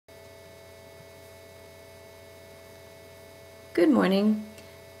Good morning.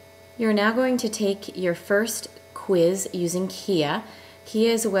 You're now going to take your first quiz using Quia. Quia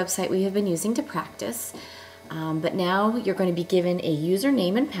is a website we have been using to practice, but now you're going to be given a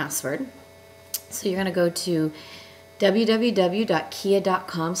username and password. So you're going to go to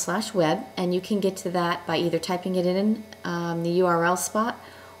www.quia.com/web, and you can get to that by either typing it in the URL spot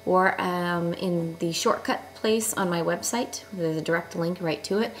or in the shortcut place on my website. There's a direct link right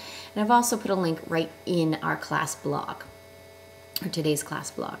to it. And I've also put a link right in our class blog, or today's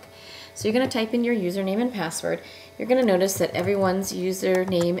class blog. So you're going to type in your username and password. You're going to notice that everyone's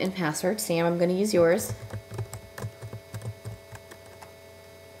username and password, Sam, I'm going to use yours,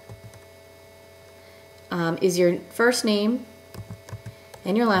 is your first name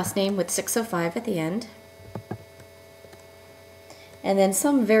and your last name with 605 at the end. And then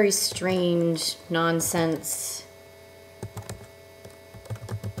some very strange nonsense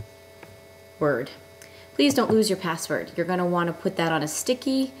word. Please don't lose your password. You're going to want to put that on a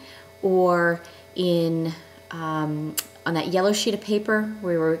sticky or in on that yellow sheet of paper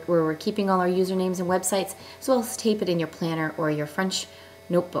where we're keeping all our usernames and websites, as well as tape it in your planner or your French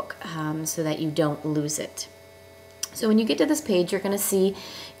notebook so that you don't lose it. So when you get to this page, you're going to see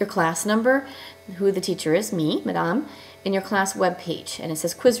your class number, who the teacher is, me, Madame, and your class web page. And it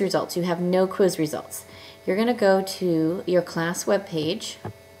says quiz results. You have no quiz results. You're going to go to your class web page,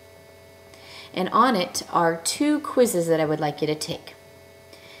 and on it are 2 quizzes that I would like you to take.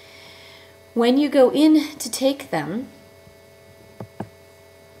 When you go in to take them,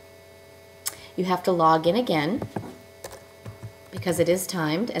 you have to log in again because it is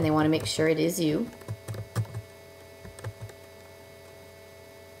timed and they want to make sure it is you.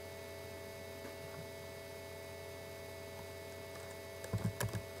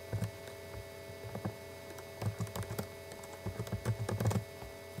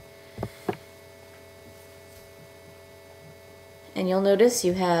 And you'll notice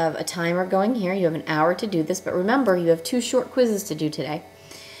you have a timer going here. You have an hour to do this, but remember, you have 2 short quizzes to do today.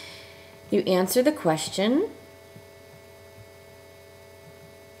 You answer the question.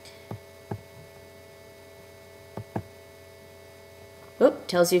 Oop,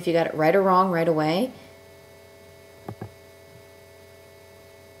 tells you if you got it right or wrong right away.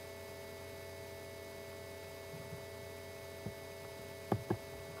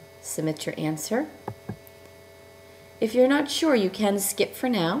 Submit your answer. If you're not sure, you can skip for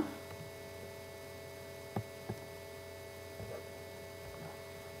now.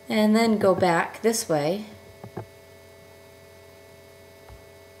 And then go back this way.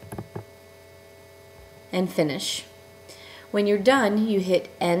 And finish. When you're done, you hit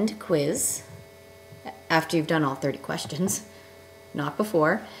End Quiz after you've done all 30 questions, not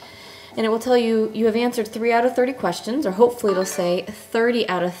before. And it will tell you you have answered 3 out of 30 questions, or hopefully it'll say 30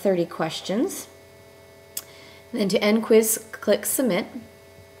 out of 30 questions. Then to end quiz, click Submit,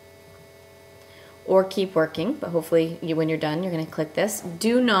 or keep working, but hopefully when you're done, you're going to click this.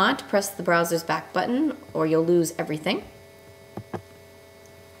 Do not press the browser's back button or you'll lose everything.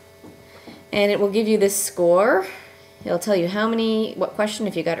 And it will give you this score. It'll tell you what question,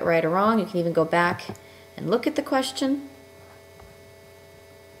 if you got it right or wrong. You can even go back and look at the question.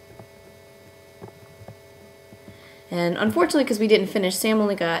 And unfortunately, because we didn't finish, Sam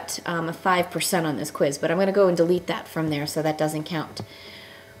only got a 5% on this quiz, but I'm going to go and delete that from there so that doesn't count.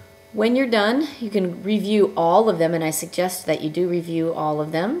 When you're done, you can review all of them, and I suggest that you do review all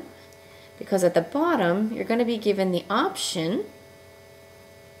of them, because at the bottom, you're going to be given the option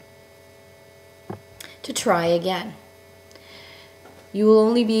to try again. You will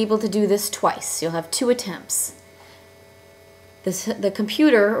only be able to do this twice. You'll have 2 attempts. The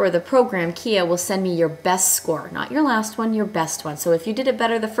computer or the program, Quia, will send me your best score, not your last one, your best one. So if you did it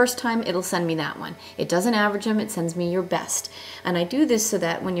better the first time, it'll send me that one. It doesn't average them, it sends me your best. And I do this so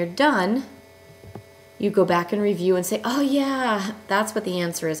that when you're done, you go back and review and say, oh yeah, that's what the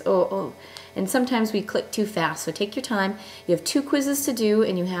answer is. Oh. And sometimes we click too fast, so take your time. You have 2 quizzes to do,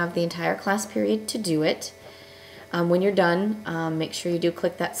 and you have the entire class period to do it. When you're done, make sure you do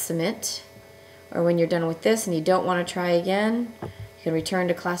click that Submit. Or when you're done with this and you don't want to try again, you can return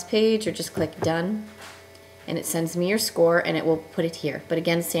to class page or just click Done. And it sends me your score and it will put it here. But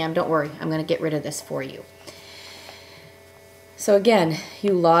again, Sam, don't worry. I'm going to get rid of this for you. So again,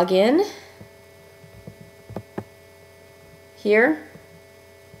 you log in here.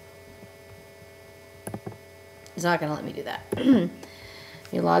 It's not going to let me do that.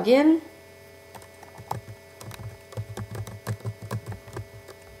 You log in.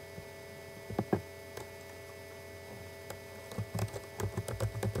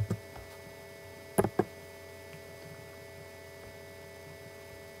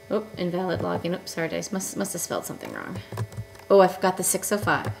 Oh, invalid login. Oops, sorry, I must have spelled something wrong. Oh, I forgot the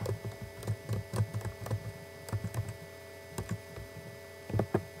 605.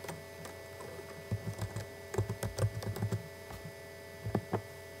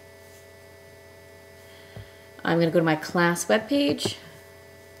 I'm going to go to my class webpage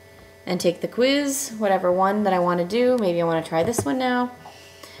and take the quiz, whatever one that I want to do. Maybe I want to try this one now.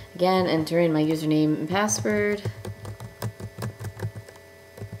 Again, enter in my username and password.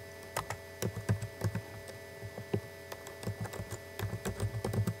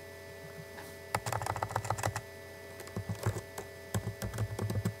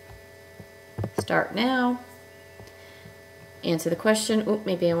 Start now. Answer the question. Oh,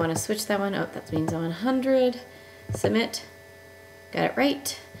 maybe I want to switch that one. Oh, that means on 100. Submit. Got it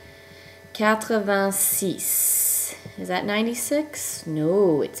right. 86. Is that 96?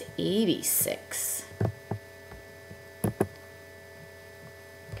 No, it's 86.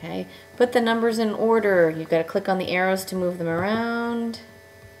 Okay, put the numbers in order. You've got to click on the arrows to move them around.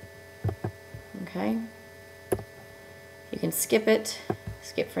 Okay. You can skip it.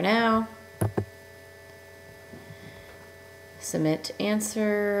 Skip for now. Submit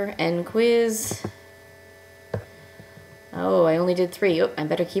answer, end quiz. Oh, I only did 3. Oh, I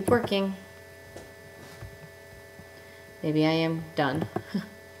better keep working. Maybe I am done.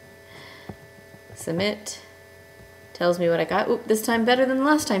 Submit. Tells me what I got. Oop, this time better than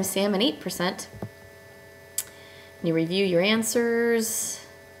last time, Sam, an 8%. You review your answers,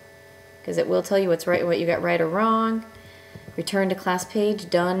 because it will tell you what's right, what you got right or wrong. Return to class page,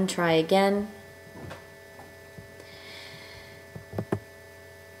 done, try again.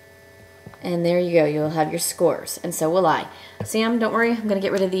 And there you go, you'll have your scores, and so will I. Sam, don't worry, I'm gonna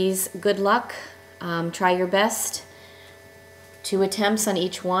get rid of these. Good luck, try your best. 2 attempts on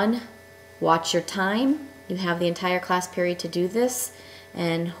each one. Watch your time. You have the entire class period to do this,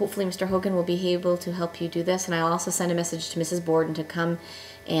 and hopefully Mr. Hogan will be able to help you do this, and I'll also send a message to Mrs. Borden to come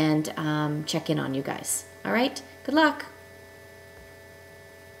and check in on you guys. All right, good luck.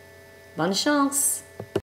 Bonne chance.